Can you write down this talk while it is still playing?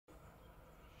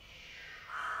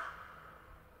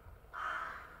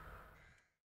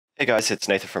Hey guys, it's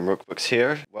Nathan from Rookbooks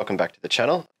here. Welcome back to the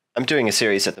channel. I'm doing a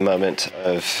series at the moment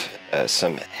of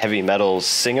some heavy metal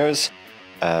singers,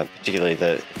 particularly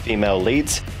the female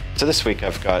leads. So this week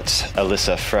I've got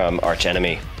Alissa from Arch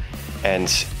Enemy. And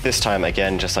this time,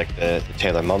 again, just like the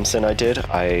Taylor Momsen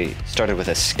I started with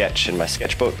a sketch in my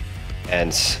sketchbook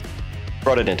and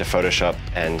brought it into Photoshop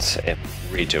and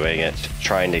redoing it,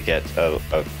 trying to get a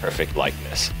perfect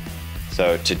likeness.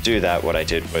 So to do that, what I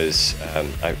did was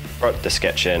I brought the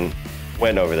sketch in,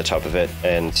 went over the top of it,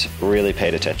 and really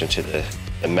paid attention to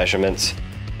the measurements.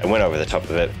 I went over the top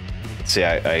of it. See,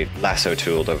 I lasso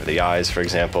tooled over the eyes, for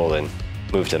example, and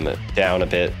moved them down a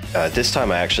bit. This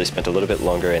time I actually spent a little bit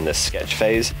longer in the sketch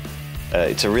phase.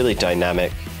 It's a really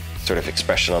dynamic sort of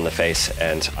expression on the face,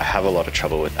 and I have a lot of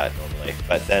trouble with that normally.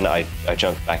 But then I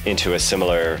jumped back into a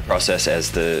similar process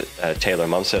as the Taylor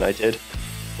Momsen I did,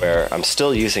 where I'm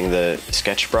still using the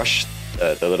sketch brush,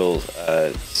 the little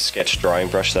sketch drawing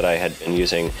brush that I had been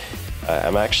using.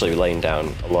 I'm actually laying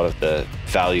down a lot of the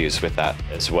values with that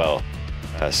as well.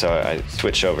 So I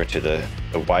switch over to the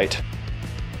white,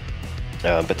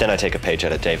 but then I take a page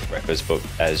out of Dave Greco's book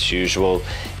as usual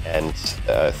and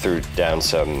threw down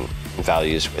some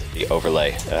values with the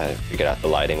overlay, figured out the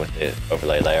lighting with the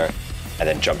overlay layer, and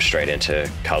then jumped straight into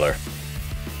color.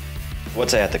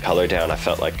 Once I had the color down, I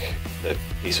felt like the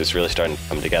piece was really starting to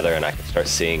come together and I could start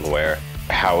seeing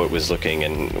how it was looking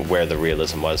and where the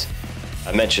realism was.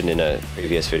 I mentioned in a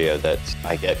previous video that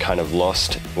I get kind of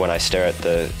lost when I stare at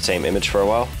the same image for a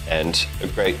while, and a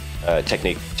great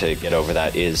technique to get over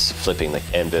that is flipping the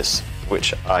canvas,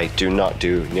 which I do not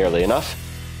do nearly enough.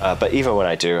 But even when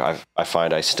I do, I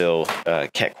find I still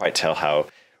can't quite tell how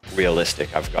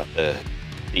realistic I've got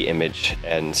the image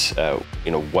and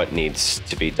what needs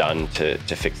to be done to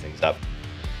fix things up.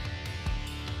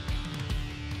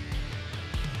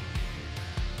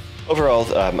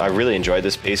 Overall, I really enjoyed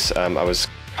this piece. I was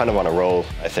kind of on a roll,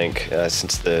 I think,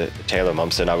 since the Taylor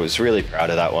Momsen. I was really proud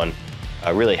of that one,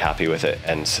 really happy with it,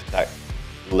 and that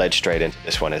led straight into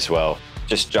this one as well.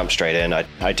 Just jumped straight in.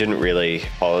 I didn't really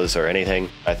pause or anything.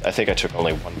 I think I took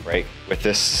only one break with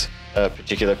this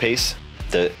particular piece.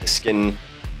 The skin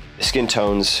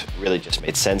tones really just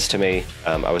made sense to me.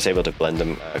 I was able to blend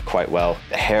them quite well.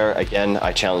 The hair, again,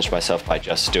 I challenged myself by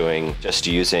just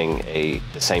using the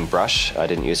same brush. I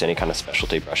didn't use any kind of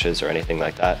specialty brushes or anything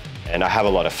like that. And I have a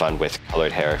lot of fun with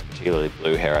colored hair, particularly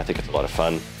blue hair. I think it's a lot of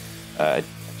fun. I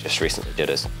just recently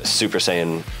did a Super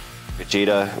Saiyan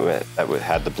Vegeta that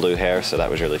had the blue hair, so that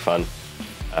was really fun.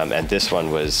 And this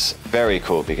one was very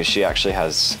cool because she actually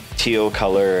has teal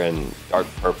color and dark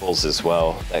purples as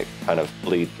well that kind of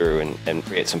bleed through and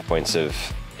create some points of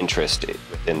interest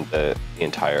within the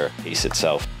entire piece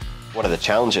itself. One of the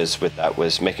challenges with that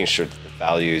was making sure that the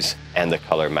values and the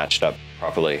color matched up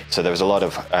properly. So there was a lot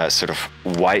of sort of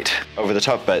white over the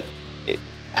top, but it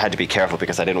had to be careful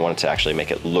because I didn't want it to actually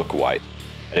make it look white.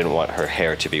 I didn't want her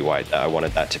hair to be white. I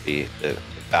wanted that to be the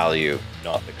value,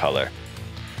 not the color.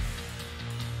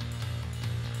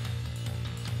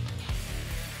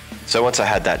 So once I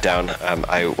had that down,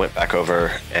 I went back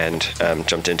over and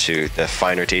jumped into the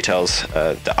finer details,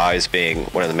 the eyes being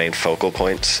one of the main focal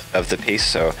points of the piece.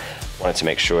 So I wanted to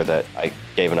make sure that I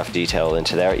gave enough detail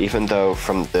into there, even though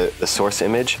from the source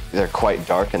image, they're quite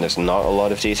dark and there's not a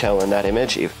lot of detail in that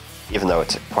image, even though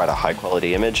it's quite a high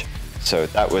quality image. So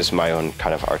that was my own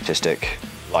kind of artistic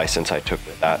license I took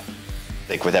with that. I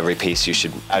think with every piece you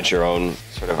should add your own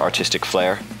sort of artistic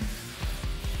flair.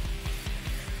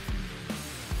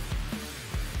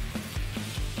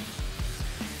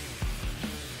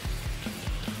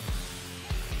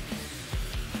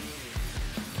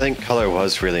 I think color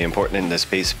was really important in this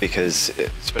piece because,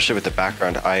 especially with the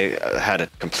background, I had a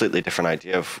completely different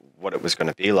idea of what it was going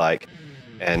to be like,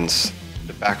 and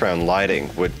the background lighting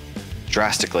would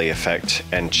drastically affect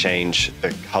and change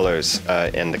the colors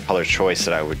and the color choice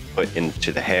that I would put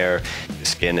into the hair, the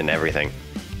skin, and everything.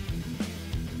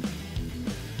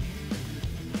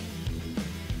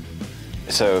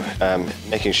 So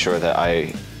making sure that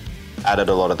I added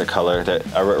a lot of the color. That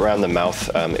around the mouth,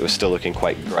 it was still looking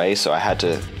quite gray, so I had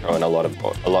to throw in a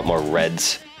lot more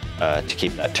reds to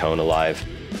keep that tone alive,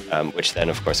 which then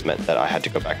of course meant that I had to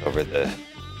go back over the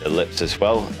lips as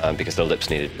well, because the lips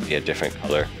needed to be a different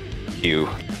color hue.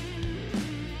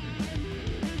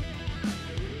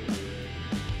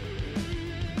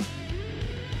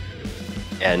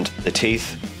 And the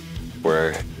teeth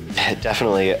were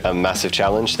definitely a massive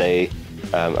challenge.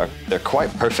 They're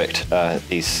quite perfect,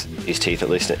 these teeth, at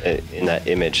least in that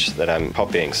image that I'm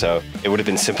copying. So it would have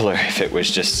been simpler if it was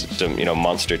just some,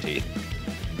 monster teeth.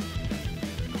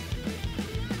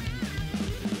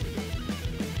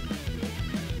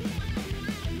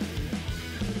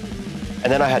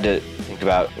 And then I had to think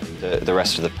about the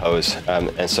rest of the pose.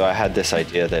 And so I had this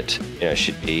idea that,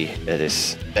 she'd be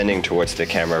this bending towards the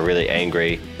camera, really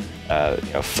angry,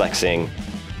 flexing,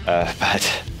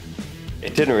 but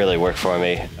it didn't really work for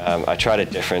me. I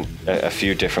tried a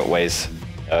few different ways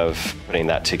of putting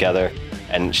that together,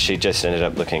 and she just ended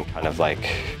up looking kind of like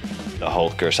the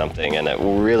Hulk or something, and it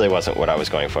really wasn't what I was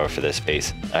going for this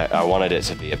piece. I wanted it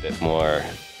to be a bit more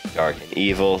dark and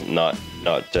evil, not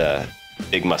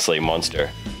big muscly monster.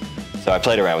 So I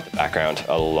played around with the background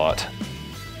a lot.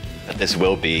 But this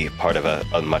will be part of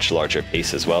a much larger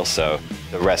piece as well, so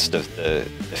the rest of the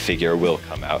figure will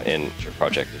come out in your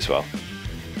project as well.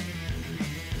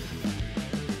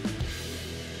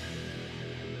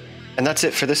 And that's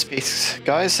it for this piece,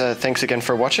 guys. Thanks again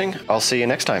for watching. I'll see you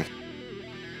next time.